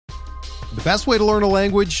The best way to learn a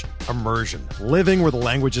language? Immersion. Living where the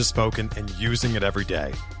language is spoken and using it every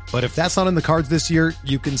day. But if that's not in the cards this year,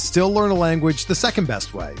 you can still learn a language the second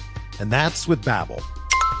best way. And that's with Babbel.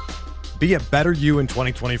 Be a better you in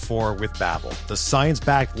 2024 with Babbel, the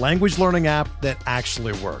science-backed language learning app that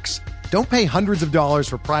actually works. Don't pay hundreds of dollars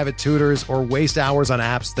for private tutors or waste hours on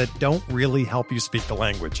apps that don't really help you speak the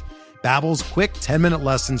language. Babbel's quick 10-minute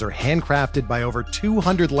lessons are handcrafted by over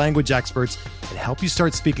 200 language experts and help you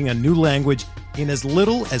start speaking a new language in as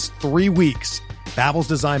little as 3 weeks. Babbel's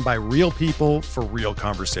designed by real people for real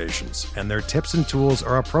conversations, and their tips and tools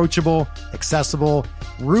are approachable, accessible,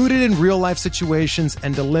 rooted in real-life situations,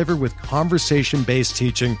 and delivered with conversation-based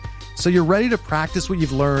teaching, so you're ready to practice what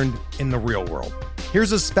you've learned in the real world.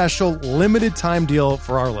 Here's a special limited-time deal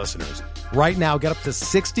for our listeners. Right now, get up to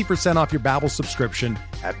 60% off your Babbel subscription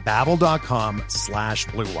at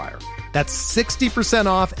babbel.com/Blue Wire. That's 60%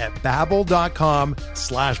 off at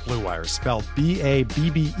babbel.com/Blue Wire, spelled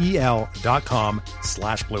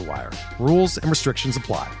BABBEL.com/Blue Wire. Rules and restrictions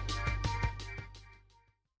apply.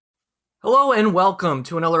 Hello and welcome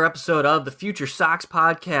to another episode of the Future Sox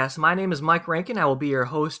Podcast. My name is Mike Rankin. I will be your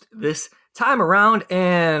host this time around,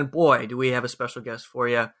 and boy, do we have a special guest for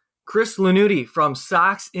you. Chris Lanuti from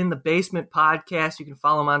Sox in the Basement podcast. You can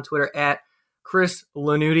follow him on Twitter at Chris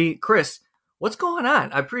Lanuti. Chris, what's going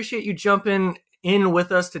on? I appreciate you jumping in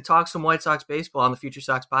with us to talk some White Sox baseball on the Future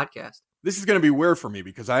Sox podcast. This is going to be weird for me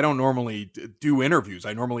because I don't normally do interviews.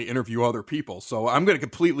 I normally interview other people. So I'm going to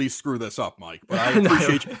completely screw this up, Mike. But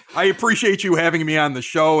I appreciate you having me on the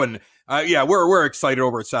show. And we're excited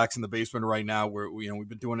over at Sox in the Basement right now. We've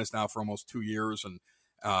been doing this now for almost 2 years, and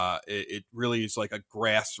it really is like a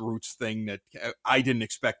grassroots thing that I didn't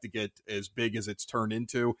expect to get as big as it's turned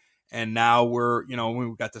into. And now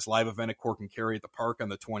we've got this live event at Cork and Kerry at the Park on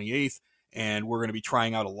the 28th, and we're going to be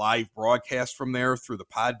trying out a live broadcast from there through the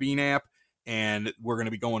Podbean app. And we're going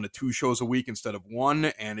to be going to 2 shows a week instead of 1.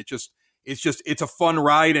 And it's a fun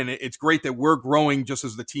ride. And it's great that we're growing just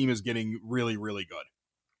as the team is getting really, really good.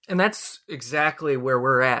 And that's exactly where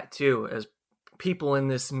we're at too, as people in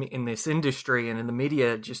this industry and in the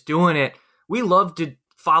media just doing it. We love to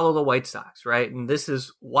follow the White Sox, right? And this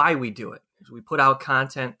is why we do it. Is we put out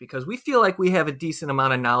content because we feel like we have a decent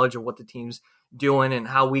amount of knowledge of what the team's doing and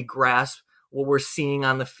how we grasp what we're seeing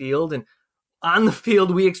on the field. And on the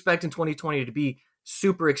field, we expect in 2020 to be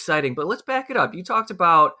super exciting. But let's back it up. You talked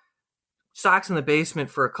about Sox in the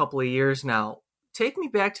Basement for a couple of years now. Take me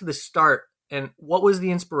back to the start, and what was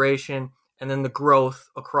the inspiration and then the growth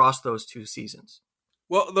across those 2 seasons?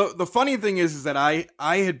 Well, the funny thing is that I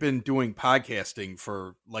had been doing podcasting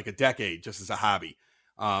for like a decade just as a hobby.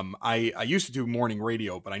 I used to do morning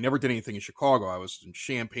radio, but I never did anything in Chicago. I was in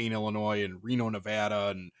Champaign, Illinois, and Reno, Nevada,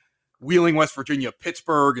 and Wheeling, West Virginia,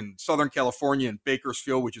 Pittsburgh, and Southern California, and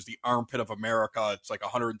Bakersfield, which is the armpit of America. It's like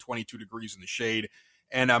 122 degrees in the shade.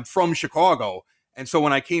 And I'm from Chicago. And so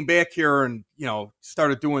when I came back here and,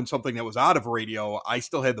 started doing something that was out of radio, I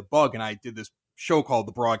still had the bug, and I did this show called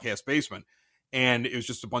The Broadcast Basement. And it was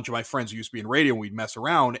just a bunch of my friends who used to be in radio, and we'd mess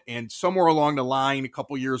around. And somewhere along the line, a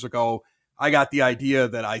couple years ago, I got the idea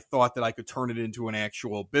that I thought that I could turn it into an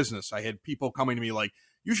actual business. I had people coming to me like,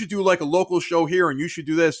 you should do like a local show here, and you should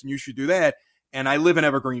do this, and you should do that. And I live in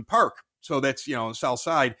Evergreen Park. So that's, on the south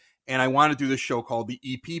side. And I wanted to do this show called the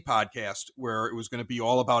EP podcast, where it was going to be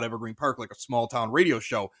all about Evergreen Park, like a small town radio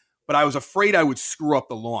show. But I was afraid I would screw up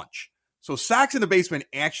the launch. So Sox in the Basement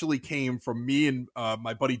actually came from me and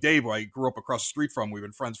my buddy Dave, who I grew up across the street from. We've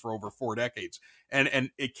been friends for over 4 decades.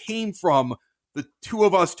 And it came from the 2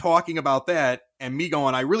 of us talking about that and me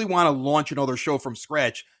going, I really want to launch another show from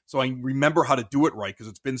scratch so I remember how to do it right because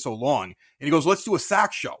it's been so long. And he goes, let's do a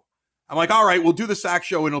Sox show. I'm like, all right, we'll do the Sox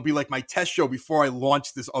show, and it'll be like my test show before I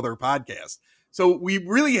launch this other podcast. So we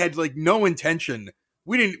really had like no intention.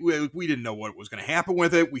 We didn't know what was going to happen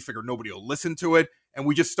with it. We figured nobody will listen to it, and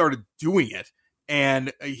we just started doing it.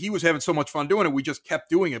 And he was having so much fun doing it. We just kept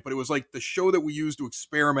doing it. But it was like the show that we used to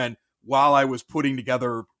experiment while I was putting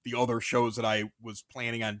together the other shows that I was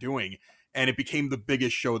planning on doing. And it became the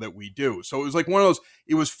biggest show that we do. So it was like one of those,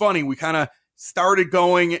 it was funny. We kind of started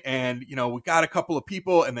going and, we got a couple of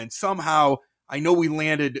people, and then somehow I know we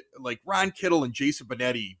landed like Ron Kittle and Jason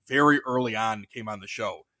Benetti very early on came on the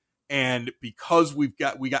show. And because we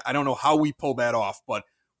got, I don't know how we pulled that off, but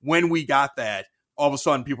when we got that, all of a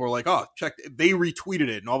sudden people were like, oh, check, they retweeted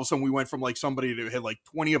it. And all of a sudden we went from like somebody that had like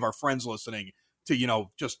 20 of our friends listening to,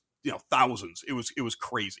 just, thousands. It was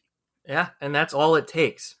crazy. Yeah. And that's all it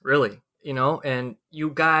takes, really, and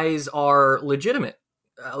you guys are legitimate.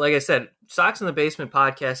 Like I said, Sox in the Basement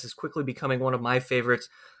podcast is quickly becoming one of my favorites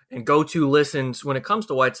and go-to listens when it comes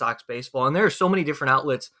to White Sox baseball. And there are so many different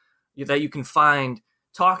outlets that you can find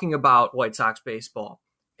talking about White Sox baseball.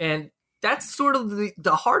 And that's sort of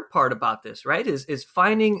the hard part about this, right? Is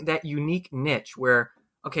finding that unique niche where,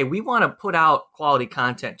 okay, we want to put out quality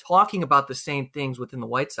content talking about the same things within the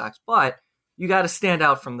White Sox, but you got to stand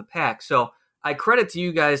out from the pack. So I credit to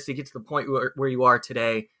you guys to get to the point where you are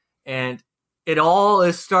today. And it all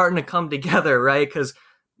is starting to come together, right? Because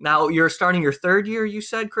now you're starting your third year, you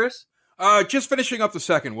said, Chris? Just finishing up the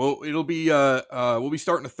second. We'll be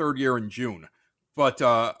starting the third year in June. But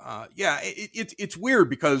yeah, it's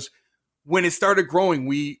weird because when it started growing,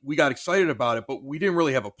 we got excited about it, but we didn't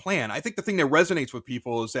really have a plan. I think the thing that resonates with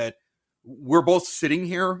people is that we're both sitting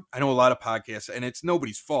here. I know a lot of podcasts, and it's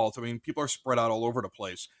nobody's fault. I mean, people are spread out all over the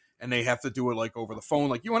place, and they have to do it like over the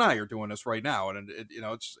phone, like you and I are doing this right now. And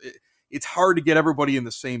it's hard to get everybody in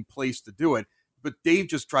the same place to do it. But Dave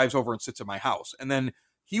just drives over and sits at my house, and then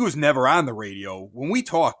he was never on the radio. When we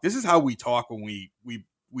talk, this is how we talk when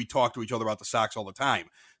we talk to each other about the Sox all the time.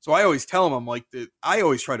 So I always tell him, I'm like, I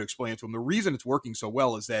always try to explain to him, the reason it's working so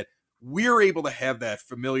well is that we're able to have that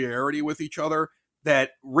familiarity with each other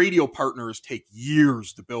that radio partners take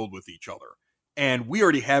years to build with each other. And we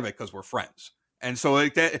already have it because we're friends. And so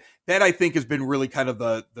like that I think has been really kind of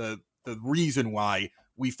the reason why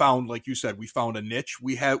we found, like you said, we found a niche.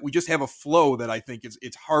 We just have a flow that I think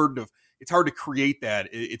it's hard to create that.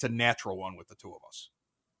 It's a natural one with the two of us.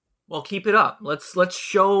 Well, keep it up. Let's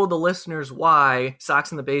show the listeners why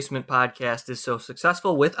Sox in the Basement podcast is so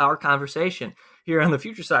successful with our conversation here on the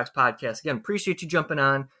Future Sox podcast. Again, appreciate you jumping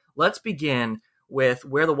on. Let's begin with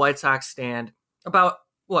where the White Sox stand about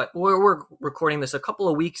we're recording this a couple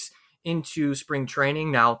of weeks into spring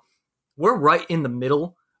training. Now, we're right in the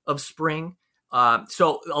middle of spring.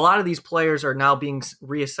 So a lot of these players are now being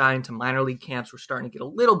reassigned to minor league camps. We're starting to get a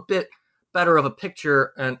little bit better of a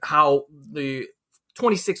picture on how the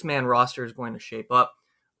 26-man roster is going to shape up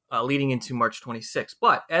leading into March 26th.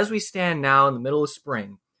 But as we stand now in the middle of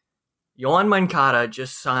spring, Yoan Moncada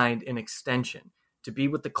just signed an extension to be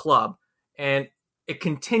with the club. And it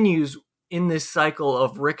continues in this cycle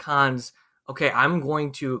of Rick Hahn's, okay, I'm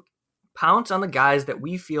going to pounce on the guys that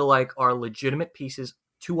we feel like are legitimate pieces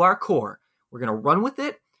to our core. We're going to run with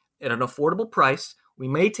it at an affordable price. We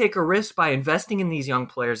may take a risk by investing in these young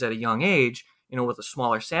players at a young age, with a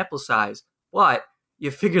smaller sample size, but you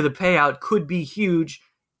figure the payout could be huge,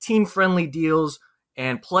 team-friendly deals,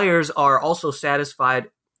 and players are also satisfied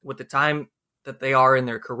with the time that they are in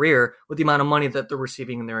their career with the amount of money that they're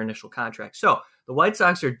receiving in their initial contract. So the White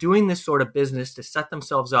Sox are doing this sort of business to set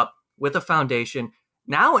themselves up with a foundation.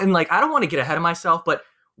 Now, and I don't want to get ahead of myself, but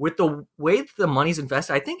with the way that the money's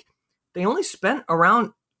invested, I think they only spent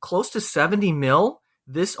around close to $70 million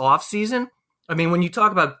this offseason. I mean, when you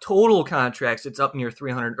talk about total contracts, it's up near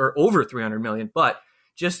 300 or over 300 million, but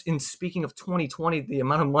just in speaking of 2020, the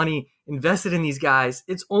amount of money invested in these guys,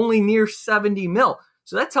 it's only near 70 mil.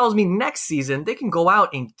 So that tells me next season they can go out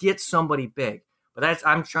and get somebody big. But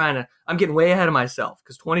I'm getting way ahead of myself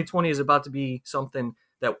because 2020 is about to be something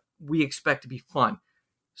that we expect to be fun.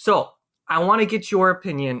 So I want to get your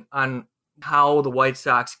opinion on how the White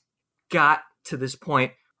Sox got to this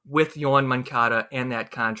point with Yoan Moncada and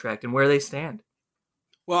that contract and where they stand.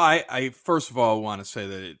 Well, I first of all want to say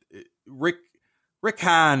that Rick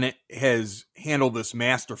Hahn has handled this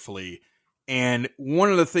masterfully. And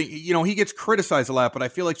one of the things, he gets criticized a lot, but I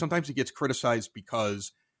feel like sometimes he gets criticized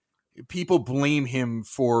because people blame him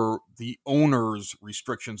for the owner's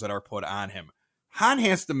restrictions that are put on him. Hahn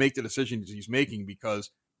has to make the decisions he's making because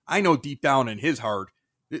I know deep down in his heart,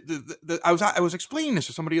 I was explaining this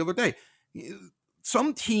to somebody the other day.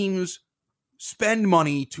 Some teams spend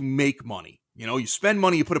money to make money. You spend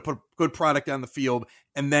money, you put a good product on the field,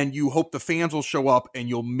 and then you hope the fans will show up and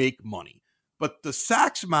you'll make money. But the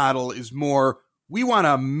Sox model is more, we want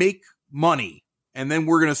to make money, and then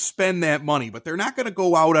we're going to spend that money. But they're not going to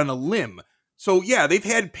go out on a limb. So, yeah, they've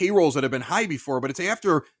had payrolls that have been high before, but it's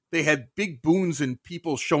after they had big boons and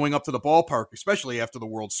people showing up to the ballpark, especially after the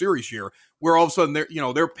World Series year, where all of a sudden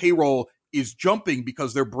their payroll is jumping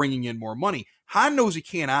because they're bringing in more money. Hahn knows he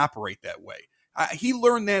can't operate that way. He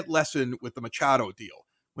learned that lesson with the Machado deal.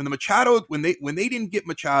 When they didn't get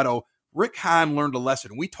Machado, Rick Hahn learned a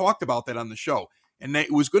lesson. We talked about that on the show, and that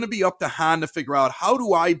it was going to be up to Hahn to figure out, how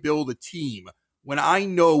do I build a team when I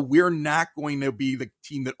know we're not going to be the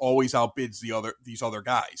team that always outbids these other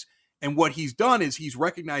guys? And what he's done is he's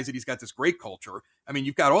recognized that he's got this great culture. I mean,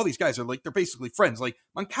 you've got all these guys that they're basically friends. Like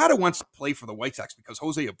Moncada wants to play for the White Sox because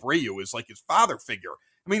Jose Abreu is like his father figure.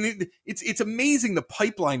 I mean, it's amazing the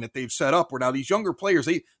pipeline that they've set up where now these younger players,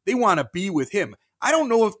 they want to be with him. I don't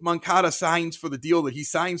know if Moncada signs for the deal that he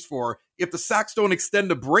signs for if the Sox don't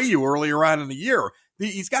extend Abreu earlier on in the year.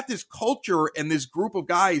 He's got this culture and this group of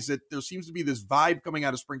guys that there seems to be this vibe coming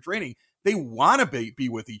out of spring training. They want to be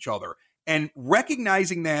with each other, and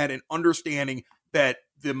recognizing that and understanding that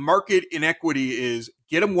the market inequity is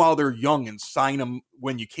get them while they're young and sign them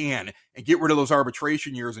when you can, and get rid of those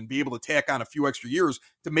arbitration years and be able to tack on a few extra years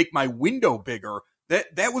to make my window bigger.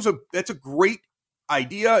 That's a great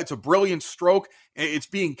idea. It's a brilliant stroke. It's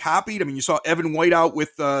being copied. I mean, you saw Evan White out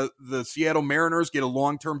with the Seattle Mariners get a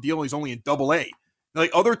long-term deal. He's only in Double-A.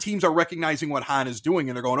 Like, other teams are recognizing what Hahn is doing,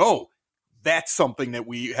 and they're going, oh, that's something that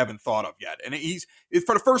we haven't thought of yet. And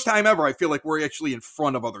for the first time ever, I feel like we're actually in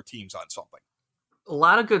front of other teams on something. A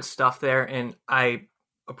lot of good stuff there, and I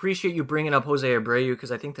appreciate you bringing up Jose Abreu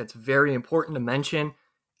because I think that's very important to mention.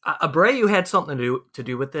 Abreu had something to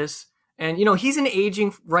do with this, and he's an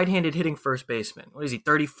aging right-handed hitting first baseman. What is he,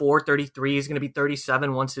 34, 33? He's going to be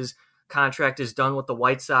 37 once his contract is done with the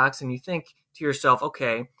White Sox, and you think to yourself,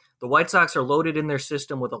 okay, the White Sox are loaded in their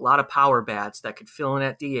system with a lot of power bats that could fill in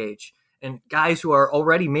at DH, and guys who are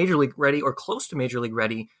already Major League ready or close to Major League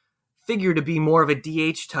ready figure to be more of a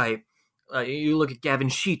DH type. You look at Gavin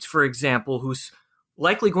Sheets, for example, who's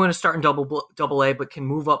likely going to start in Double-A, but can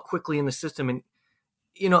move up quickly in the system. And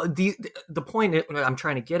the point I'm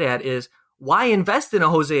trying to get at is why invest in a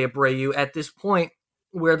Jose Abreu at this point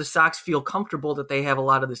where the Sox feel comfortable that they have a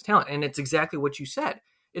lot of this talent? And it's exactly what you said.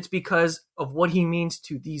 It's because of what he means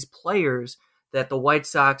to these players that the White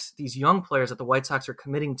Sox, these young players that the White Sox are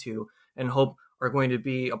committing to and hope are going to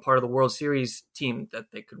be a part of the World Series team that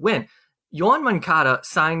they could win. Yoan Moncada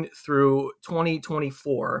signed through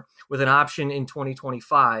 2024 with an option in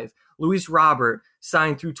 2025. Luis Robert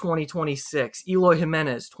signed through 2026. Eloy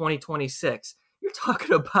Jimenez, 2026. You're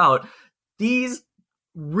talking about these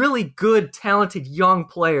really good, talented young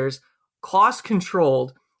players,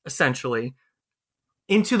 cost-controlled, essentially,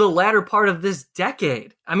 into the latter part of this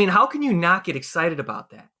decade. I mean, how can you not get excited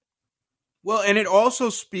about that? Well, and it also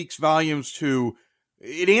speaks volumes to,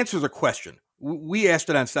 it answers a question. We asked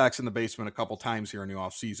it on Sox in the Basement a couple times here in the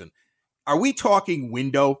offseason. Are we talking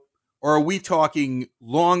window, or are we talking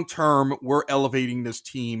long-term, we're elevating this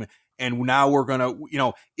team, and now we're going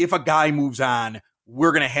to, if a guy moves on,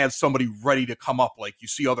 we're going to have somebody ready to come up like you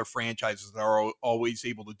see other franchises that are always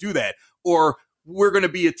able to do that? Or we're going to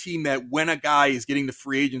be a team that when a guy is getting to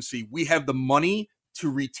free agency, we have the money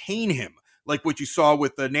to retain him, like what you saw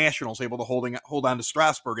with the Nationals able to hold on to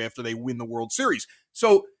Strasburg after they win the World Series.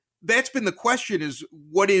 So that's been the question, is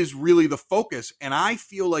what is really the focus? And I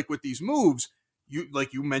feel like with these moves,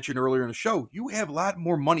 like you mentioned earlier in the show, you have a lot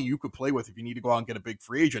more money you could play with if you need to go out and get a big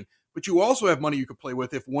free agent. But you also have money you could play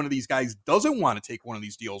with if one of these guys doesn't want to take one of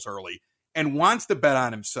these deals early and wants to bet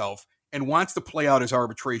on himself and wants to play out his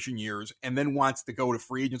arbitration years and then wants to go to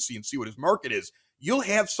free agency and see what his market is. You'll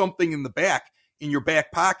have something in your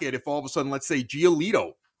back pocket if all of a sudden, let's say,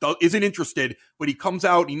 Giolito isn't interested, but he comes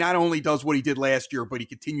out and he not only does what he did last year, but he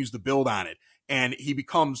continues to build on it. And he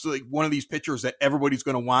becomes like one of these pitchers that everybody's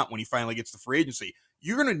going to want when he finally gets to free agency.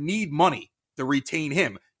 You're going to need money to retain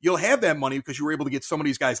him. You'll have that money because you were able to get some of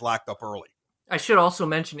these guys locked up early. I should also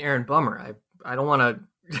mention Aaron Bummer. I don't want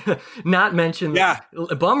to not mention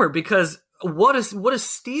Bummer, because what a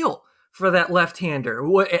steal for that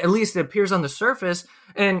left-hander. At least it appears on the surface.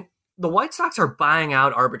 And the White Sox are buying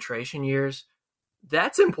out arbitration years.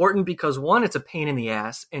 That's important because, one, it's a pain in the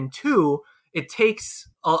ass, and two, it takes,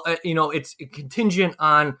 it's contingent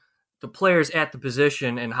on the players at the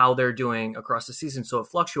position and how they're doing across the season. So it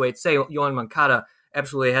fluctuates. Say Yoan Moncada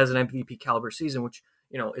absolutely has an MVP caliber season, which,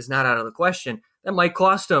 is not out of the question. That might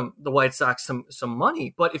cost them, the White Sox, some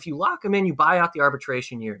money. But if you lock them in, you buy out the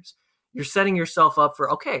arbitration years. You're setting yourself up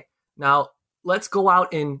for, okay, now let's go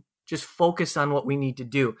out and just focus on what we need to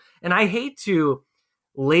do. And I hate to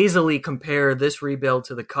lazily compare this rebuild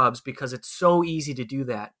to the Cubs because it's so easy to do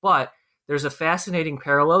that. But there's a fascinating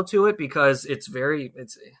parallel to it because it's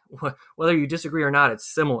whether you disagree or not,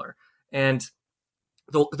 it's similar. And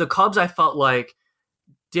the Cubs, I felt like,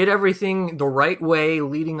 did everything the right way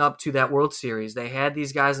leading up to that World Series. They had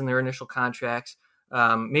these guys in their initial contracts,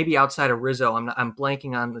 maybe outside of Rizzo. I'm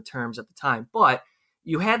blanking on the terms at the time, but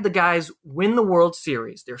you had the guys win the World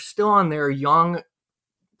Series. They're still on their young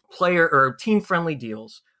player or team-friendly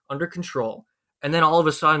deals under control. And then all of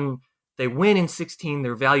a sudden they win in 16,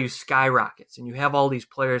 their value skyrockets. And you have all these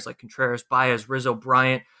players like Contreras, Baez, Rizzo,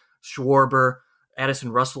 Bryant, Schwarber,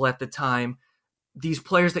 Addison Russell at the time. These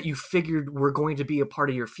players that you figured were going to be a part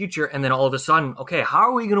of your future. And then all of a sudden, okay, how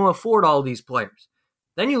are we going to afford all these players?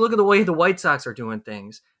 Then you look at the way the White Sox are doing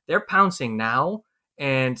things. They're pouncing now,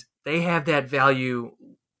 and they have that value,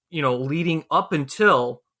 leading up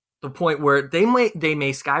until the point where they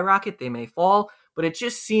may skyrocket, they may fall, but it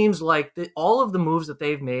just seems like all of the moves that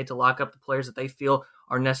they've made to lock up the players that they feel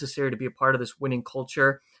are necessary to be a part of this winning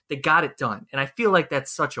culture, they got it done. And I feel like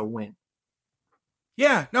that's such a win.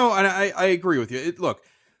 Yeah, no, and I agree with you. Look,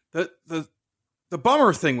 the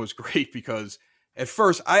bummer thing was great because at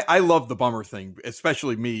first I love the bummer thing,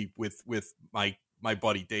 especially me with my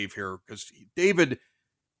buddy Dave here, because David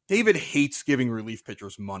hates giving relief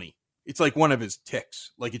pitchers money. It's like one of his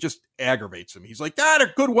ticks. Like, it just aggravates him. He's like,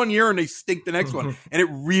 they're good one year and they stink the next one. And it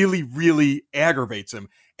really, really aggravates him.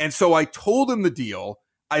 And so I told him the deal.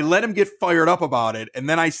 I let him get fired up about it. And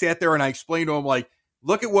then I sat there and I explained to him, like,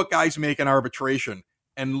 look at what guys make in arbitration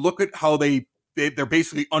and look at how they're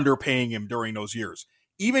basically underpaying him during those years.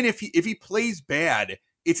 Even if he plays bad,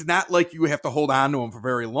 it's not like you have to hold on to him for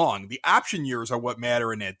very long. The option years are what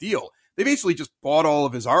matter in that deal. They basically just bought all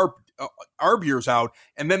of his ARB years out,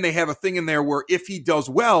 and then they have a thing in there where if he does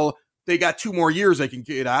well, they got 2 more years they can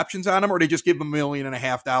get options on him, or they just give him $1.5 million,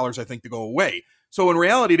 I think, to go away. So in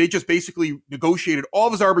reality, they just basically negotiated all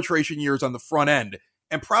of his arbitration years on the front end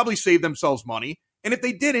and probably saved themselves money. And if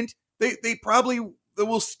they didn't, they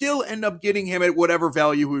will still end up getting him at whatever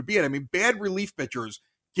value he would be at. I mean, bad relief pitchers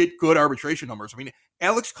get good arbitration numbers. I mean,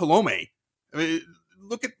 Alex Colomé,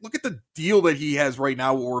 look at the deal that he has right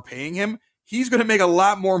now, what we're paying him. He's going to make a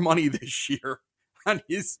lot more money this year on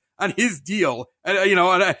his deal, and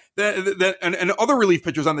and other relief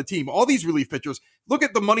pitchers on the team. All these relief pitchers, look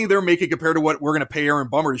at the money they're making compared to what we're going to pay Aaron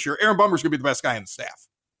Bummer this year. Aaron Bummer's going to be the best guy on the staff.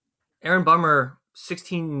 Aaron Bummer,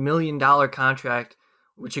 $16 million contract,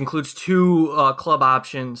 which includes 2 club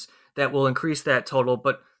options that will increase that total.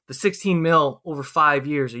 But the 16 mil over 5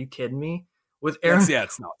 years, are you kidding me? With Aaron,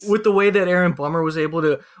 it's nuts. With the way that Aaron Bummer was able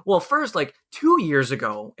to, well, first, like 2 years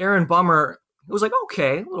ago, Aaron Bummer, it was like,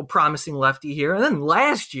 okay, a little promising lefty here. And then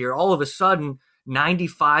last year, all of a sudden,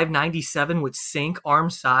 95, 97 with sink,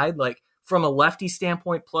 arm side, like from a lefty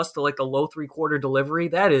standpoint, plus the low 3/4 delivery,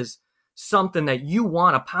 that is something that you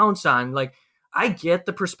want to pounce on. Like, I get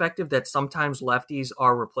the perspective that sometimes lefties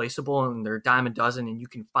are replaceable and they're a dime a dozen and you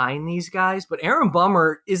can find these guys, but Aaron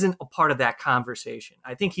Bummer isn't a part of that conversation.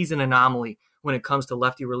 I think he's an anomaly when it comes to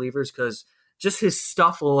lefty relievers because just his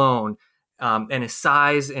stuff alone and his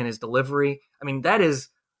size and his delivery, I mean, that is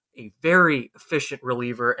a very efficient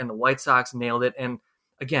reliever, and the White Sox nailed it. And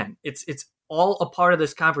again, it's all a part of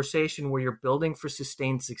this conversation where you're building for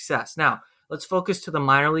sustained success. Now, let's focus to the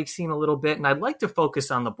minor league scene a little bit, and I'd like to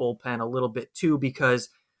focus on the bullpen a little bit too, because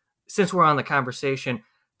since we're on the conversation,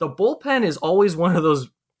 the bullpen is always one of those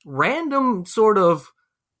random sort of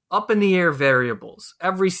up in the air variables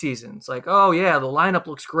every season. It's like, oh yeah, the lineup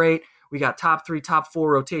looks great. We got top 3, top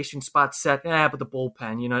 4 rotation spots set. But the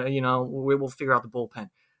bullpen, we'll figure out the bullpen.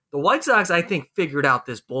 The White Sox, I think, figured out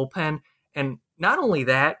this bullpen, and not only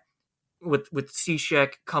that, with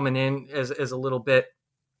Cishek coming in as a little bit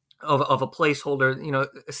of a placeholder,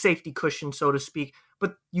 a safety cushion, so to speak.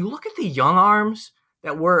 But you look at the young arms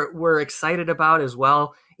that we're excited about as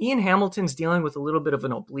well. Ian Hamilton's dealing with a little bit of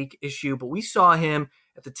an oblique issue, but we saw him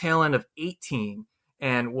at the tail end of 18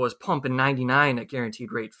 and was pumping 99 at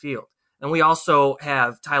Guaranteed Rate Field. And we also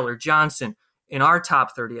have Tyler Johnson in our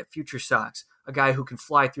top 30 at Future Sox, a guy who can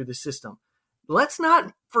fly through the system. Let's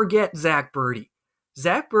not forget Zach Burdi.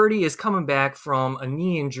 Zach Burdi is coming back from a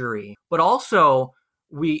knee injury, but also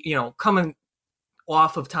coming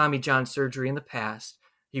off of Tommy John surgery in the past.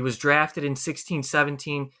 He was drafted in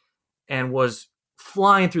 16-17 and was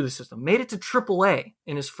flying through the system. Made it to AAA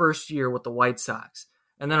in his first year with the White Sox.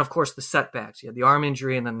 And then, of course, the setbacks. He had the arm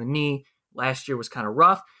injury and then the knee. Last year was kind of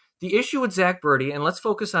rough. The issue with Zach Burdi, and let's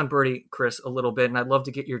focus on Burdi, Chris, a little bit, and I'd love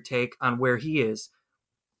to get your take on where he is.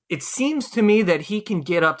 It seems to me that he can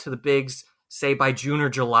get up to the bigs, say, by June or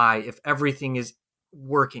July if everything is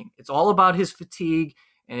working. It's all about his fatigue,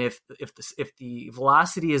 and if the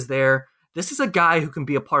velocity is there, this is a guy who can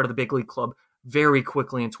be a part of the big league club very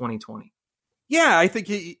quickly in 2020. Yeah, I think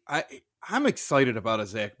I'm excited about a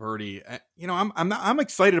Zach Burdi. I'm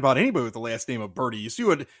excited about anybody with the last name of Burdi. You see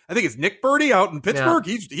what I think it's Nick Burdi out in Pittsburgh.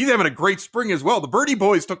 Yeah. He's having a great spring as well. The Burdi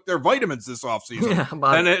boys took their vitamins this offseason,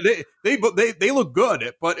 and they look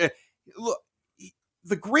good. But look,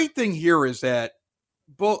 the great thing here is that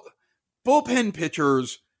bullpen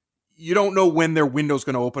pitchers, you don't know when their window's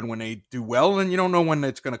going to open when they do well, and you don't know when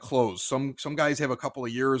it's going to close. Some guys have a couple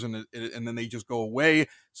of years and then they just go away.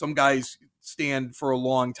 Some guys stand for a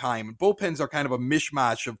long time. Bullpens are kind of a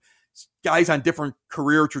mishmash of guys on different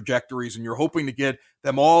career trajectories, and you're hoping to get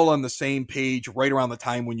them all on the same page right around the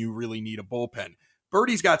time when you really need a bullpen.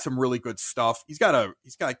 Burdi's got some really good stuff. He's got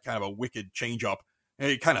kind of a wicked changeup.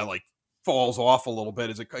 It kind of like falls off a little bit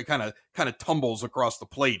as it kind of tumbles across the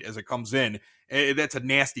plate as it comes in. That's a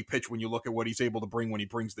nasty pitch when you look at what he's able to bring when he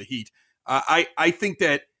brings the heat. I think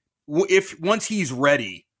that if once he's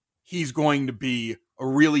ready, he's going to be a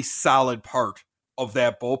really solid part of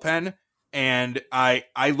that bullpen. And I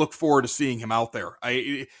look forward to seeing him out there.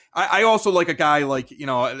 I also like a guy like,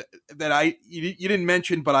 that you didn't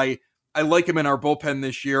mention, but I like him in our bullpen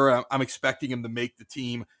this year. I'm expecting him to make the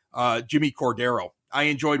team. Jimmy Cordero. I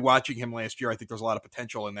enjoyed watching him last year. I think there's a lot of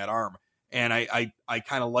potential in that arm. And I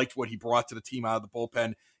kind of liked what he brought to the team out of the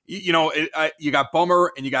bullpen. You got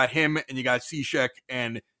Bummer and you got him and you got Cishek.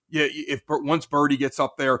 And if once Birdie gets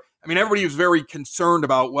up there, I mean, everybody was very concerned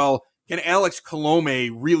about, well, can Alex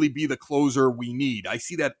Colome really be the closer we need? I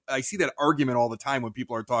see that argument all the time when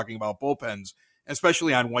people are talking about bullpens,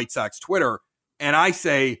 especially on White Sox Twitter. And I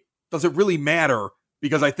say, does it really matter?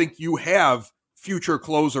 Because I think you have future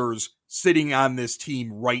closers sitting on this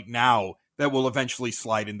team right now that will eventually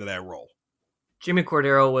slide into that role. Jimmy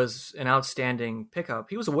Cordero was an outstanding pickup.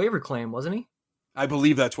 He was a waiver claim, wasn't he? I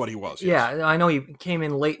believe that's what he was. Yes. Yeah, I know he came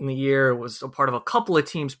in late in the year, was a part of a couple of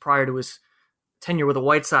teams prior to his tenure with the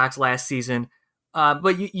White Sox last season.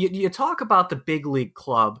 But you talk about the big league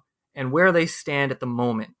club and where they stand at the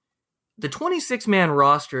moment. The 26-man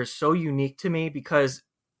roster is so unique to me because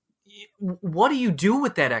what do you do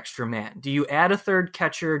with that extra man? Do you add a third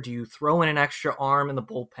catcher? Do you throw in an extra arm in the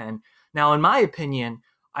bullpen? Now, in my opinion,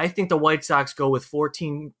 I think the White Sox go with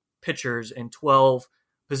 14 pitchers and 12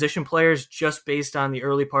 position players just based on the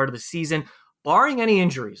early part of the season, barring any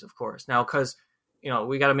injuries, of course. Now, because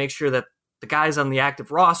we got to make sure that the guys on the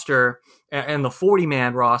active roster and the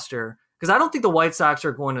 40-man roster, because I don't think the White Sox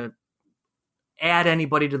are going to add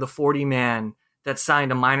anybody to the 40-man that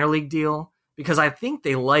signed a minor league deal, because I think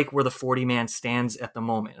they like where the 40-man stands at the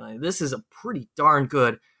moment. This is a pretty darn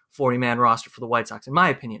good 40-man roster for the White Sox, in my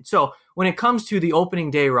opinion. So when it comes to the opening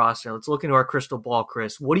day roster, let's look into our crystal ball,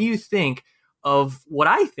 Chris. What do you think of what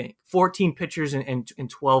I think, 14 pitchers and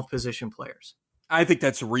 12 position players? I think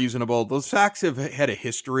that's reasonable. The Sox have had a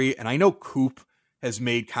history, and I know Coop has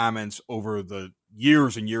made comments over the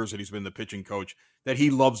years and years that he's been the pitching coach that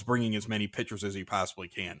he loves bringing as many pitchers as he possibly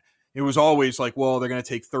can. It was always like, well, they're going to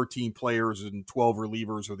take 13 players and 12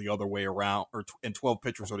 relievers or the other way around, and 12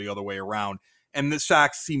 pitchers or the other way around. And the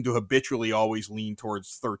Sox seem to habitually always lean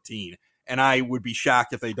towards 13. And I would be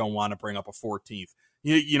shocked if they don't want to bring up a 14th.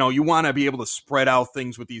 You want to be able to spread out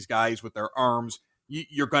things with these guys with their arms.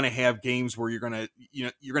 You're going to have games where you're going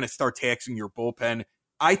to start taxing your bullpen.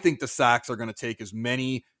 I think the Sox are going to take as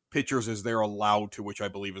many pitchers as they're allowed to, which I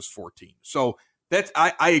believe is 14. So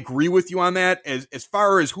I agree with you on that. As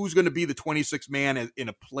far as who's going to be the 26th man in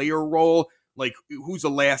a player role, like who's the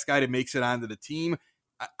last guy that makes it onto the team,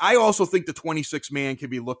 I also think the 26th man can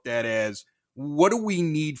be looked at as, what do we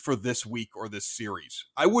need for this week or this series?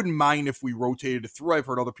 I wouldn't mind if we rotated it through. I've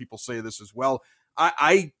heard other people say this as well.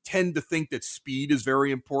 I tend to think that speed is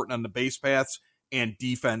very important on the base paths and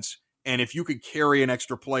defense. And if you could carry an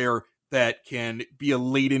extra player that can be a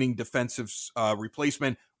late inning defensive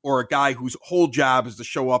replacement, or a guy whose whole job is to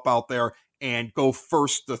show up out there and go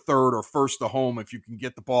first to third or first to home, if you can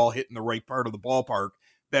get the ball hit in the right part of the ballpark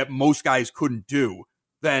that most guys couldn't do,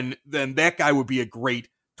 then that guy would be a great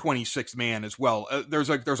 26th man as well. There's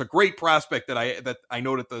a great prospect that I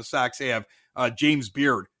know that the Sox have, James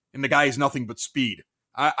Beard, and the guy is nothing but speed.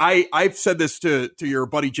 I've said this to your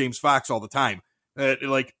buddy James Fox all the time.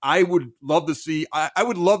 Like I would love to see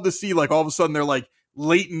like all of a sudden they're like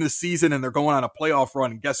late in the season and they're going on a playoff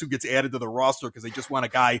run, and guess who gets added to the roster because they just want a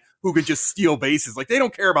guy who can just steal bases. Like they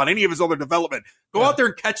don't care about any of his other development. Go out there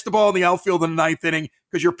and catch the ball in the outfield in the 9th inning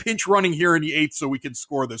because you're pinch running here in the 8th so we can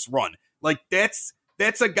score this run. Like that's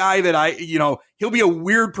a guy that he'll be a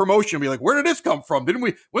weird promotion. Be like, where did this come from?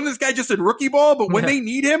 Wasn't this guy just in rookie ball? But when they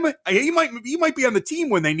need him, he might be on the team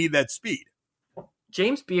when they need that speed.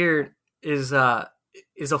 James Beard is a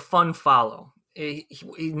fun follow. He's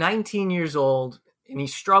 19 years old and he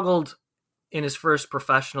struggled in his first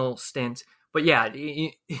professional stint. But yeah,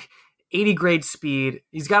 80 grade speed.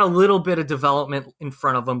 He's got a little bit of development in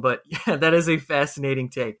front of him, but yeah, that is a fascinating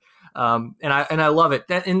take. And I love it.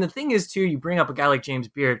 And the thing is too, you bring up a guy like James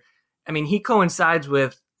Beard. I mean, he coincides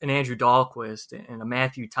with an Andrew Dahlquist and a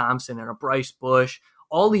Matthew Thompson and a Bryce Bush,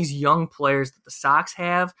 all these young players that the Sox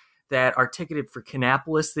have that are ticketed for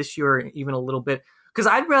Kannapolis this year, even a little bit. Because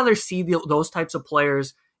I'd rather see those types of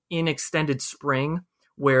players in extended spring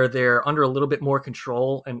where they're under a little bit more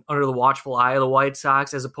control and under the watchful eye of the White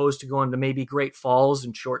Sox, as opposed to going to maybe Great Falls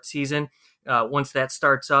and short season once that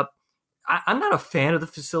starts up. I'm not a fan of the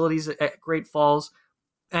facilities at Great Falls.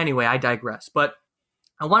 Anyway, I digress. But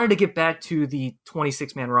I wanted to get back to the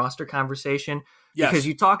 26-man roster conversation because Yes.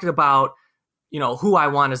 you talked about, who I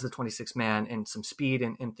want as the 26-man and some speed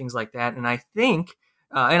and things like that. And I think,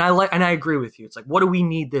 and I agree with you. It's like, what do we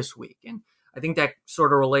need this week? And I think that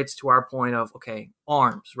sort of relates to our point of, okay,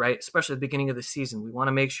 arms, right? Especially at the beginning of the season. We want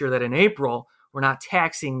to make sure that in April, we're not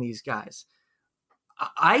taxing these guys.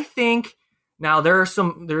 I think now there are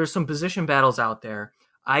some position battles out there.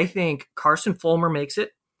 I think Carson Fulmer makes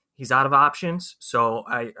it. He's out of options, so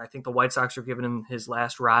I think the White Sox are giving him his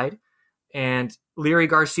last ride. And Leury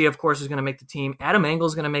Garcia, of course, is going to make the team. Adam Engel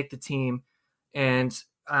is going to make the team. And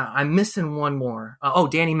I'm missing one more.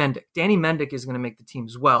 Danny Mendick. Danny Mendick is going to make the team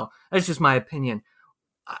as well. That's just my opinion.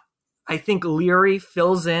 I think Leury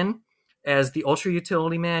fills in as the ultra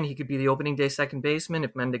utility man. He could be the opening day second baseman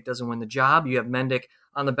if Mendick doesn't win the job. You have Mendick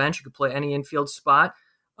on the bench. You could play any infield spot.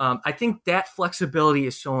 I think that flexibility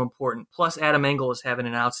is so important. Plus, Adam Engel is having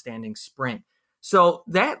an outstanding spring. So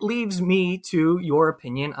that leaves me to your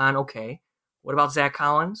opinion on, okay, what about Zach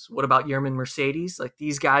Collins? What about Yermin Mercedes? Like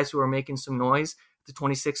these guys who are making some noise at the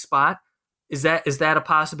 26th spot. Is that a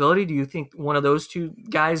possibility? Do you think one of those two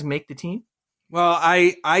guys make the team? Well,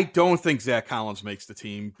 I don't think Zach Collins makes the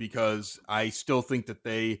team because I still think that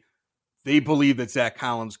they believe that Zach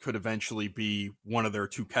Collins could eventually be one of their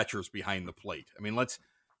two catchers behind the plate. I mean,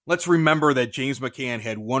 let's remember that James McCann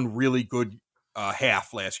had one really good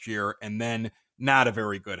half last year and then not a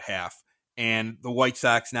very good half. And the White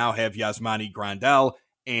Sox now have Yasmani Grandal,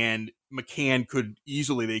 and McCann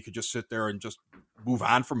they could just sit there and just move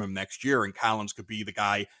on from him next year, and Collins could be the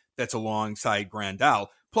guy that's alongside Grandal.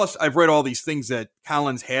 Plus, I've read all these things that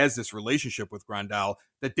Collins has this relationship with Grandal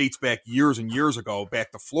that dates back years and years ago,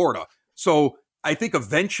 back to Florida. So I think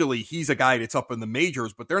eventually he's a guy that's up in the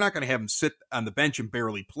majors, but they're not going to have him sit on the bench and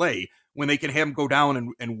barely play when they can have him go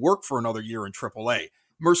down and work for another year in AAA.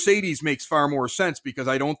 Mercedes makes far more sense because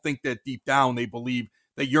I don't think that deep down they believe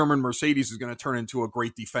that Yermin Mercedes is going to turn into a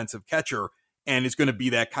great defensive catcher and is going to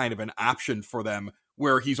be that kind of an option for them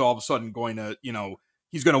where he's all of a sudden going to,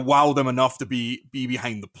 he's going to wow them enough to be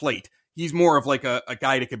behind the plate. He's more of like a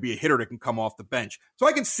guy that can be a hitter that can come off the bench. So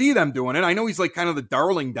I can see them doing it. I know he's like kind of the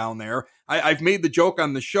darling down there. I've made the joke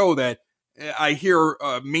on the show that I hear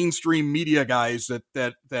mainstream media guys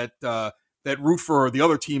that root for the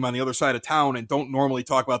other team on the other side of town and don't normally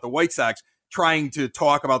talk about the White Sox trying to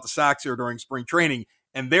talk about the Sox here during spring training.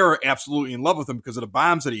 And they're absolutely in love with him because of the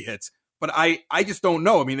bombs that he hits. But I just don't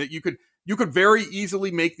know. I mean, you could very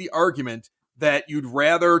easily make the argument that you'd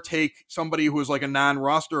rather take somebody who is like a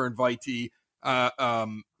non-roster invitee.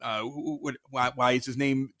 Why is his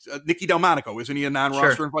name Nicky Delmonico? Isn't he a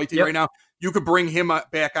non-roster invitee right now? You could bring him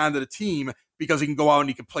back onto the team because he can go out and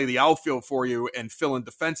he can play the outfield for you and fill in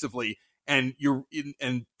defensively. And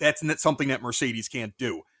that's not something that Mercedes can't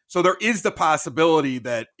do. So there is the possibility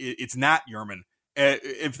that it's not Yermin.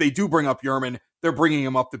 If they do bring up Yermin, they're bringing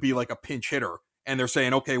him up to be like a pinch hitter. And they're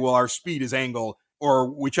saying, okay, well, our speed is Engel, or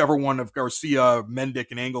whichever one of Garcia, Mendick,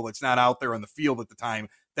 and Engel that's not out there in the field at the time,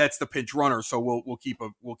 that's the pinch runner. So we'll keep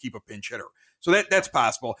a pinch hitter. So that's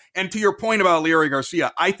possible. And to your point about Leury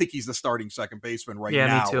Garcia, I think he's the starting second baseman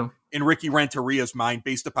now. Me too. In Ricky Renteria's mind,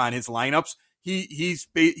 based upon his lineups,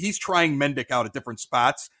 he's trying Mendick out at different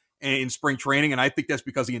spots in spring training, and I think that's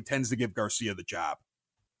because he intends to give Garcia the job.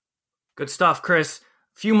 Good stuff, Chris.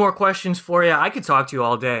 A few more questions for you. I could talk to you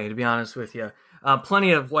all day, to be honest with you.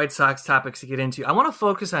 Plenty of White Sox topics to get into. I want to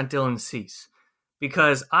focus on Dylan Cease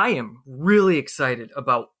because I am really excited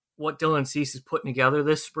about what Dylan Cease is putting together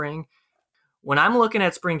this spring. When I'm looking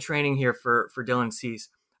at spring training here for Dylan Cease,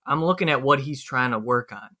 I'm looking at what he's trying to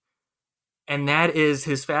work on, and that is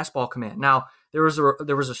his fastball command. Now, there was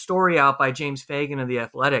a story out by James Fagan of The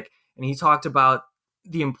Athletic, and he talked about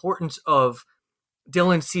the importance of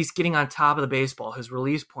Dylan Cease getting on top of the baseball, his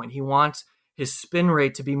release point. He wants his spin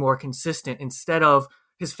rate to be more consistent. Instead of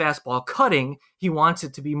his fastball cutting, he wants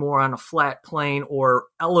it to be more on a flat plane or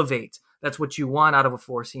elevate. That's what you want out of a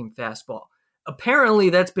four-seam fastball.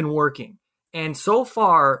 Apparently, that's been working. And so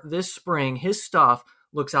far this spring, his stuff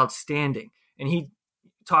looks outstanding. And he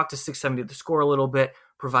talked to 670 The Score a little bit,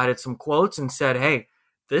 provided some quotes, and said, hey,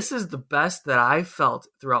 this is the best that I've felt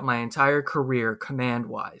throughout my entire career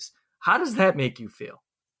command-wise. How does that make you feel?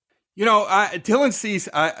 Dylan Cease,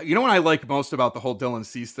 what I like most about the whole Dylan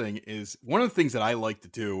Cease thing is one of the things that I like to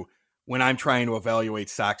do when I'm trying to evaluate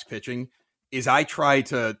Sox pitching is I try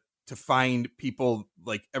to find people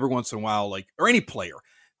like every once in a while, like, or any player,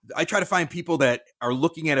 I try to find people that are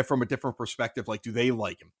looking at it from a different perspective. Like, do they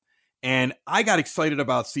like him? And I got excited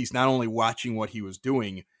about Cease, not only watching what he was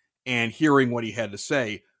doing and hearing what he had to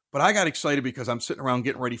say, but I got excited because I'm sitting around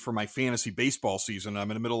getting ready for my fantasy baseball season. I'm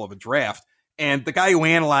in the middle of a draft. And the guy who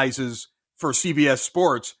analyzes for CBS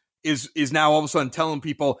Sports is now all of a sudden telling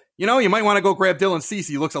people, you might want to go grab Dylan Cease.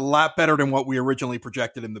 He looks a lot better than what we originally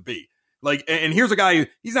projected him to be. Like, and here's a guy,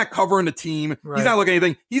 he's not covering the team. Right. He's not looking at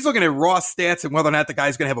anything. He's looking at raw stats and whether or not the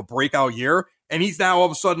guy's going to have a breakout year. And he's now all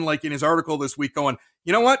of a sudden, like in his article this week, going,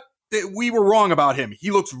 you know what? We were wrong about him.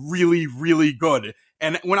 He looks really, really good.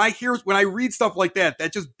 And when I read stuff like that,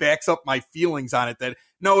 that just backs up my feelings on it that,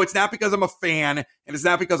 no, it's not because I'm a fan and it's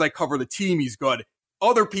not because I cover the team he's good.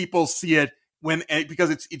 Other people see it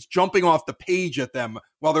because it's jumping off the page at them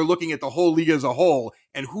while they're looking at the whole league as a whole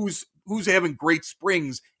and who's having great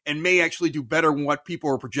springs and may actually do better than what people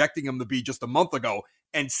were projecting him to be just a month ago.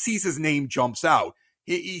 And Cease's name jumps out.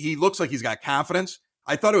 He looks like he's got confidence.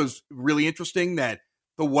 I thought it was really interesting that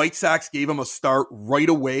the White Sox gave him a start right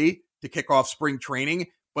away to kick off spring training,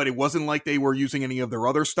 but it wasn't like they were using any of their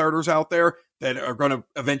other starters out there that are going to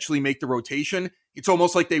eventually make the rotation. It's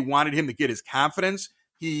almost like they wanted him to get his confidence.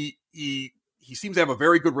 He seems to have a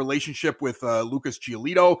very good relationship with Lucas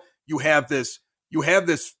Giolito. You have this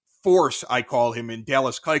force, I call him, in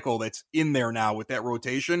Dallas Keuchel that's in there now with that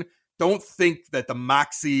rotation. Don't think that the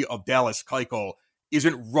moxie of Dallas Keuchel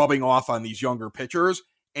isn't rubbing off on these younger pitchers.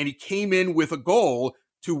 And he came in with a goal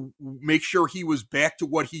to make sure he was back to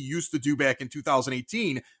what he used to do back in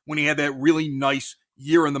 2018 when he had that really nice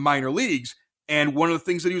year in the minor leagues. And one of the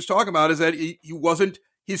things that he was talking about is that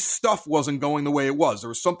his stuff wasn't going the way it was. There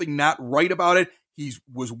was something not right about it. He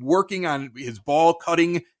was working on his ball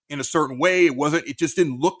cutting in a certain way. It just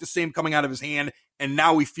didn't look the same coming out of his hand. And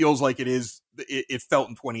now he feels like it felt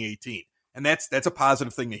in 2018. And that's a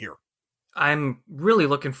positive thing to hear. I'm really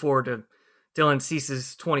looking forward to Dylan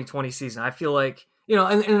Cease's 2020 season. I feel like,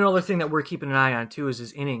 and another thing that we're keeping an eye on too is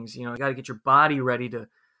his innings. You got to get your body ready to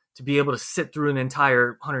be able to sit through an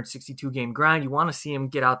entire 162 game grind. You want to see him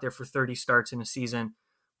get out there for 30 starts in a season.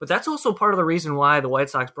 But that's also part of the reason why the White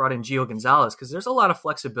Sox brought in Gio Gonzalez, because there's a lot of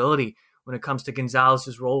flexibility when it comes to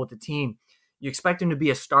Gonzalez's role with the team. You expect him to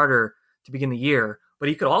be a starter to begin the year, but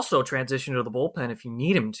he could also transition to the bullpen if you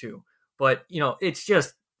need him to. But, it's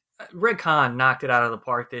just Rick Hahn knocked it out of the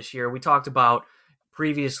park this year. We talked about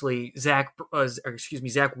previously Zach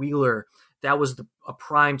Wheeler. That was a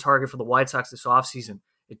prime target for the White Sox this offseason.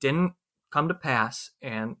 It didn't come to pass,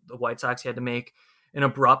 and the White Sox had to make an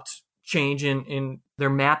abrupt change in their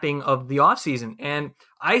mapping of the offseason. And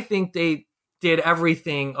I think they did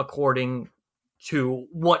everything according to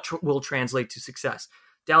what will translate to success.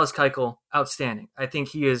 Dallas Keuchel, outstanding. I think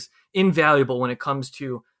he is invaluable when it comes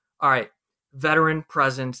to, all right, veteran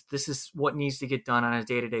presence. This is what needs to get done on a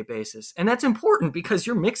day-to-day basis. And that's important because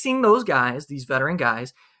you're mixing those guys, these veteran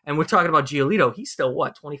guys, and we're talking about Giolito. He's still,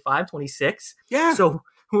 25, 26? Yeah. So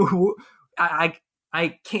can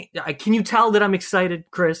you tell that I'm excited,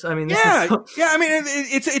 Chris? I mean, I mean,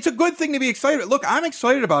 it's a good thing to be excited. Look, I'm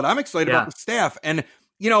excited about the staff. And,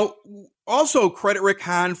 also credit Rick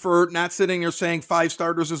Hahn for not sitting there saying 5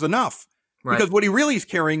 starters is enough. Right. Because what he really is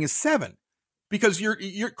carrying is 7. Because your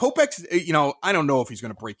Kopech's, I don't know if he's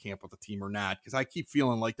going to break camp with the team or not, because I keep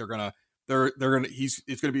feeling like the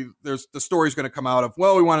story's going to come out of,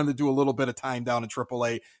 well, we want him to do a little bit of time down in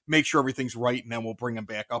AAA, make sure everything's right, and then we'll bring him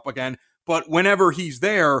back up again. But whenever he's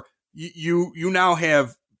there, you now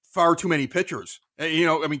have far too many pitchers.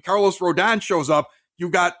 Carlos Rodon shows up,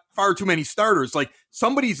 you've got far too many starters. Like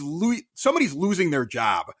somebody's losing their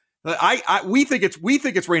job. We think it's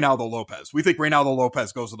Reynaldo Lopez. We think Reynaldo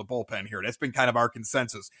Lopez goes to the bullpen here. That's been kind of our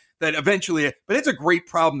consensus that eventually, but it's a great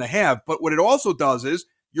problem to have. But what it also does is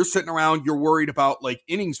you're sitting around, you're worried about like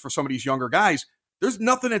innings for some of these younger guys. There's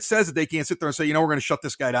nothing that says that they can't sit there and say, we're going to shut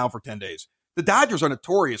this guy down for 10 days. The Dodgers are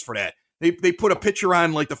notorious for that. They put a pitcher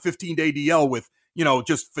on like the 15-day DL with,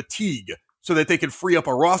 just fatigue so that they can free up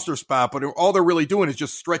a roster spot. But all they're really doing is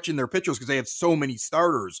just stretching their pitchers because they have so many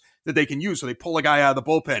starters that they can use. So they pull a guy out of the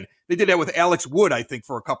bullpen. They did that with Alex Wood, I think,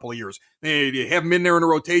 for a couple of years. They have him in there in a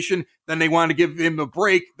rotation. Then they wanted to give him a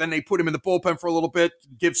break. Then they put him in the bullpen for a little bit,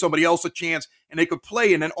 give somebody else a chance, and they could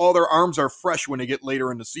play. And then all their arms are fresh when they get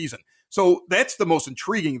later in the season. So that's the most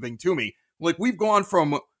intriguing thing to me. Like we've gone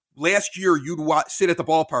from last year, you'd sit at the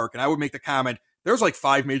ballpark and I would make the comment, there's like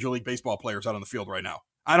 5 Major League Baseball players out on the field right now.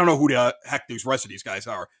 I don't know who the heck these rest of these guys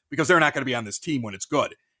are because they're not going to be on this team when it's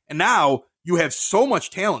good. And now you have so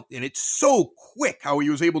much talent and it's so quick how he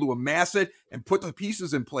was able to amass it and put the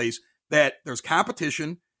pieces in place that there's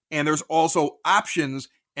competition and there's also options.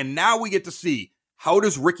 And now we get to see, how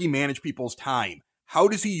does Ricky manage people's time? How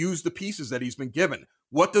does he use the pieces that he's been given?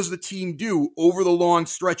 What does the team do over the long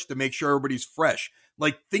stretch to make sure everybody's fresh?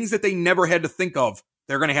 Like things that they never had to think of,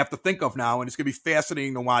 they're going to have to think of now. And it's going to be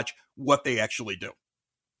fascinating to watch what they actually do.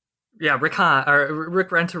 Yeah,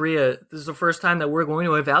 Rick Renteria. This is the first time that we're going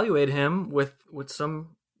to evaluate him with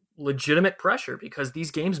some legitimate pressure because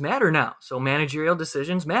these games matter now. So managerial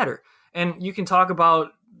decisions matter, and you can talk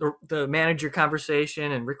about the manager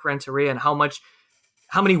conversation and Rick Renteria and how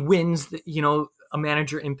many wins that, a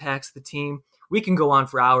manager impacts the team. We can go on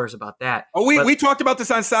for hours about that. Oh, we talked about this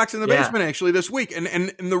on Sox in the Yeah. Basement actually this week, and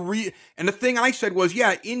the thing I said was,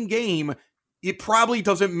 yeah, in game, it probably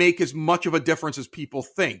doesn't make as much of a difference as people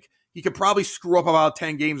think. He could probably screw up about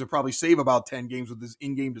 10 games and probably save about 10 games with his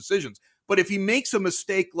in-game decisions. But if he makes a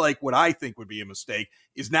mistake like what I think would be a mistake,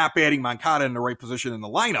 is not batting Moncada in the right position in the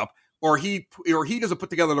lineup, or he doesn't put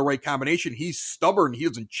together the right combination, he's stubborn, he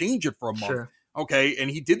doesn't change it for a month. Sure. Okay, and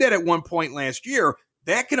he did that at one point last year.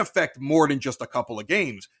 That can affect more than just a couple of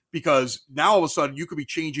games because now all of a sudden you could be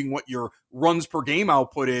changing what your runs per game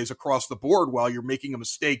output is across the board while you're making a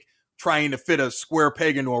mistake trying to fit a square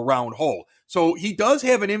peg into a round hole. So he does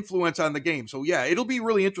have an influence on the game. So yeah, it'll be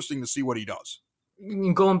really interesting to see what he does.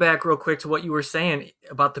 Going back real quick to what you were saying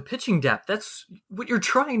about the pitching depth, that's what you're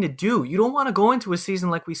trying to do. You don't want to go into a season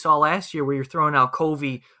like we saw last year where you're throwing out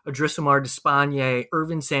Covey, Adrisamar Despaigne,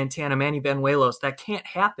 Irvin Santana, Manny Benuelos. That can't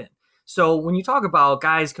happen. So when you talk about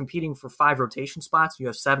guys competing for 5 rotation spots, you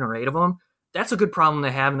have 7 or 8 of them, that's a good problem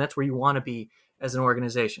to have, and that's where you want to be as an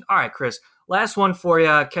organization. All right, Chris, last one for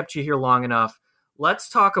you. Kept you here long enough. Let's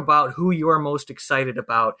talk about who you are most excited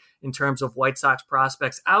about in terms of White Sox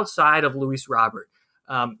prospects outside of Luis Robert.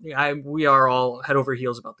 We are all head over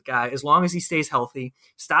heels about the guy. As long as he stays healthy,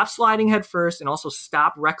 stop sliding head first, and also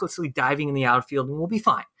stop recklessly diving in the outfield, and we'll be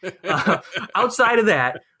fine. Outside of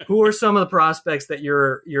that, who are some of the prospects that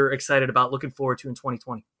you're excited about, looking forward to in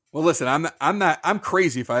 2020? Well, listen, I'm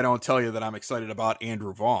crazy if I don't tell you that I'm excited about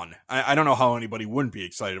Andrew Vaughn. I don't know how anybody wouldn't be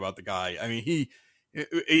excited about the guy. I mean, he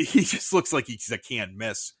just looks like he's a can't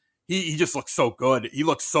miss. He just looks so good. He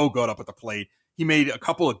looks so good up at the plate. He made a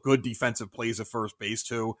couple of good defensive plays at first base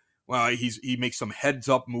too. Well, he makes some heads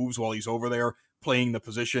up moves while he's over there playing the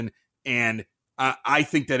position. And I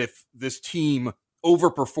think that if this team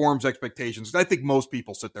overperforms expectations, I think most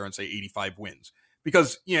people sit there and say 85 wins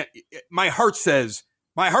because my heart says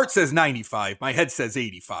 95, my head says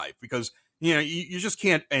 85 because you just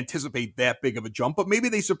can't anticipate that big of a jump. But maybe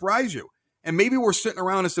they surprise you, and maybe we're sitting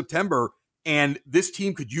around in September and this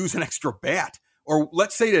team could use an extra bat. Or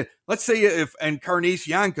let's say if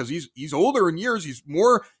Encarnacion, because he's older in years, he's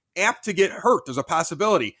more apt to get hurt. There's a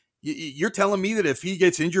possibility. You're telling me that if he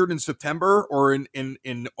gets injured in September or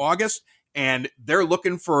in August, and they're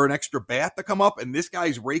looking for an extra bat to come up, and this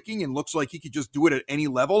guy's raking and looks like he could just do it at any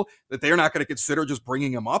level, that they're not going to consider just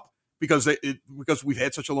bringing him up because we've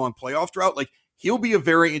had such a long playoff drought. Like, he'll be a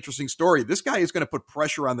very interesting story. This guy is going to put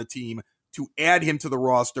pressure on the team to add him to the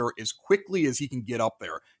roster as quickly as he can get up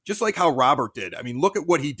there. Just like how Robert did. I mean, look at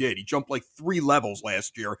what he did. He jumped like 3 levels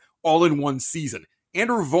last year, all in one season.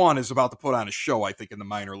 Andrew Vaughn is about to put on a show, I think, in the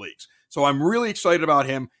minor leagues. So I'm really excited about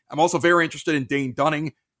him. I'm also very interested in Dane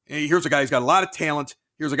Dunning. Here's a guy who's got a lot of talent.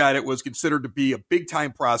 Here's a guy that was considered to be a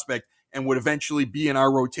big-time prospect and would eventually be in our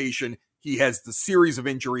rotation. He has the series of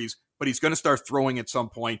injuries, but he's going to start throwing at some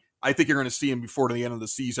point. I think you're going to see him before the end of the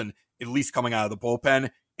season, at least coming out of the bullpen.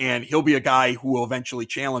 And he'll be a guy who will eventually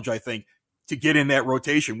challenge, I think, to get in that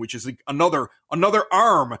rotation, which is another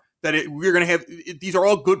arm that we're going to have. These are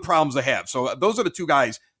all good problems to have. So those are the 2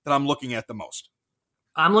 guys that I'm looking at the most.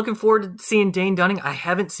 I'm looking forward to seeing Dane Dunning. I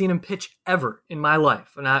haven't seen him pitch ever in my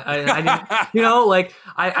life. And I didn't,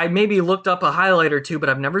 I maybe looked up a highlight or 2, but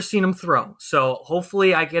I've never seen him throw. So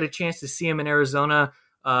hopefully I get a chance to see him in Arizona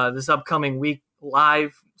this upcoming week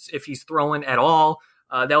live if he's throwing at all.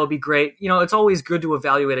 That would be great. It's always good to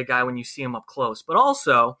evaluate a guy when you see him up close. But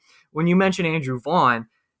also, when you mention Andrew Vaughn,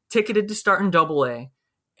 ticketed to start in Double-A,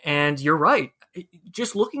 and you're right.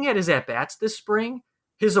 Just looking at his at-bats this spring,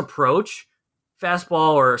 his approach,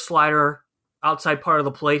 fastball or slider outside part of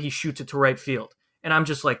the plate, he shoots it to right field. And I'm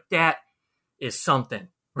just like, that is something,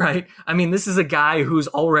 right? I mean, this is a guy who's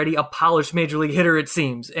already a polished major league hitter, it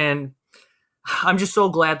seems. And I'm just so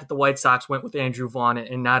glad that the White Sox went with Andrew Vaughn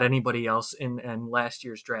and not anybody else in last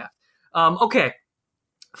year's draft. Okay.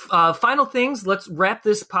 Final things. Let's wrap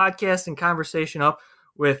this podcast and conversation up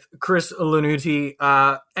with Chris Lanuti.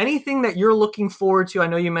 Anything that you're looking forward to? I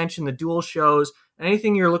know you mentioned the dual shows.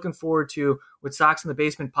 Anything you're looking forward to with Sox in the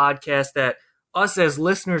Basement podcast that us as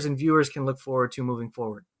listeners and viewers can look forward to moving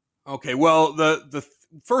forward? Okay. Well, the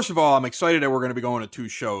first of all, I'm excited that we're going to be going to 2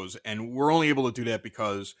 shows, and we're only able to do that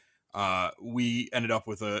because we ended up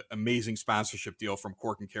with an amazing sponsorship deal from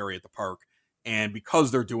Cork and Kerry at the park. And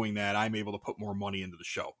because they're doing that, I'm able to put more money into the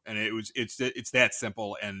show. And it's that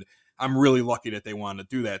simple. And I'm really lucky that they wanted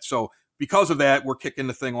to do that. So because of that, we're kicking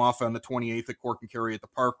the thing off on the 28th at Cork and Kerry at the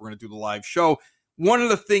Park. We're going to do the live show. One of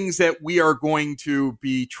the things that we are going to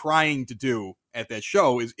be trying to do at that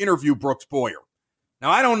show is interview Brooks Boyer.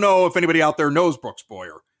 Now, I don't know if anybody out there knows Brooks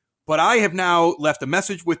Boyer, but I have now left a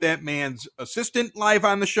message with that man's assistant live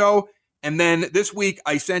on the show. And then this week,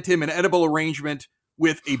 I sent him an edible arrangement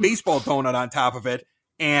with a baseball donut on top of it.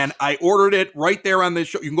 And I ordered it right there on the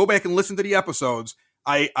show. You can go back and listen to the episodes.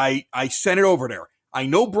 I sent it over there. I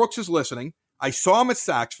know Brooks is listening. I saw him at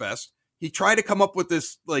Sox Fest. He tried to come up with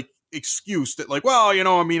this like excuse that like, well, you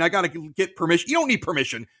know, I mean, I got to get permission. You don't need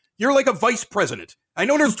permission. You're like a vice president. I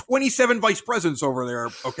know there's 27 vice presidents over there,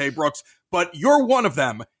 okay, Brooks, but you're one of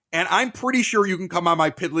them. And I'm pretty sure you can come on my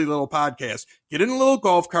piddly little podcast, get in a little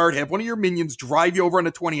golf cart, have one of your minions drive you over on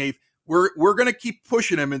the 28th. We're going to keep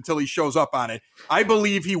pushing him until he shows up on it. I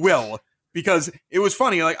believe he will, because it was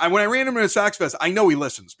funny. Like when I ran him in a Sox Fest, I know he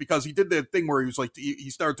listens because he did the thing where he was like, he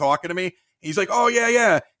started talking to me. He's like, oh,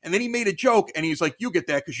 yeah. And then he made a joke, and he's like, you get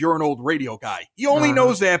that because you're an old radio guy. He only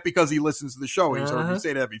knows that because he listens to the show. He's heard me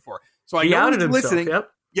say that before. So I know he's listening. Yep.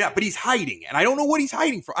 Yeah, but he's hiding, and I don't know what he's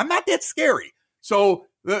hiding from. I'm not that scary. So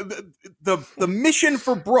the mission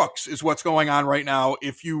for Brooks is what's going on right now.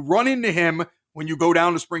 If you run into him when you go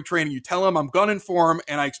down to spring training, you tell him I'm gunning for him,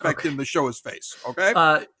 and I expect him to show his face.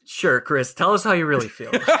 Okay? Sure, Chris. Tell us how you really feel.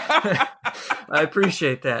 I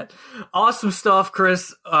appreciate that. Awesome stuff,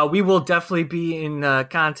 Chris. We will definitely be in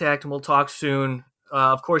contact, and we'll talk soon.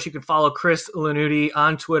 Of course, you can follow Chris Lanuti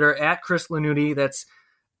on Twitter at Chris Lanuti. That's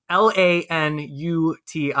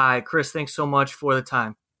Lanuti. Chris, thanks so much for the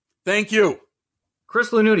time. Thank you.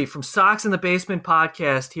 Chris Lanuti from Sox in the Basement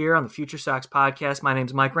podcast here on the Future Sox podcast. My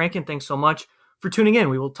name's Mike Rankin. Thanks so much for tuning in.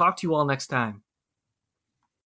 We will talk to you all next time.